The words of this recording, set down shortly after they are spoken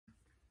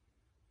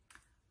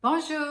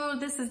Bonjour,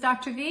 this is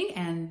Dr. V,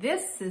 and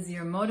this is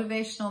your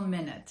Motivational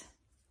Minute.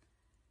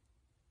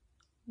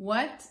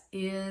 What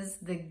is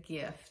the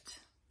gift?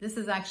 This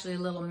is actually a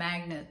little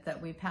magnet that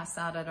we pass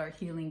out at our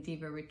Healing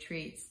Diva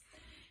retreats.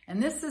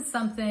 And this is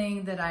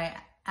something that I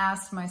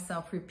asked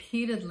myself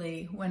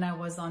repeatedly when I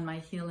was on my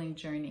healing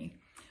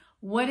journey.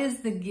 What is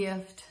the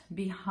gift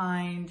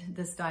behind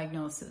this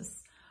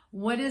diagnosis?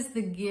 What is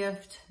the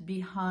gift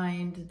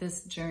behind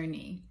this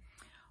journey?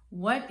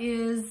 What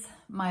is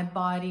my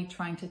body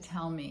trying to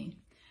tell me?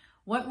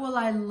 What will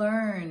I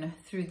learn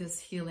through this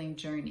healing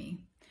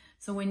journey?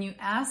 So when you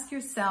ask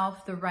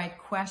yourself the right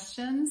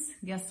questions,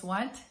 guess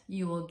what?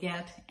 You will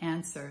get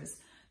answers.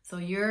 So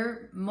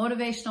your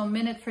motivational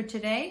minute for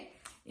today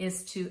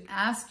is to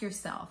ask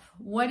yourself,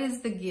 what is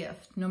the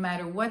gift? No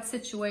matter what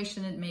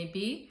situation it may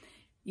be,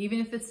 even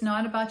if it's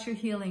not about your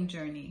healing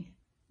journey,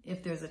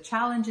 if there's a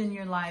challenge in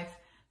your life,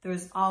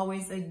 there's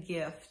always a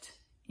gift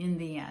in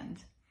the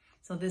end.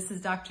 So this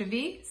is Dr.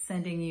 V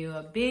sending you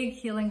a big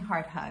healing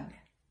heart hug.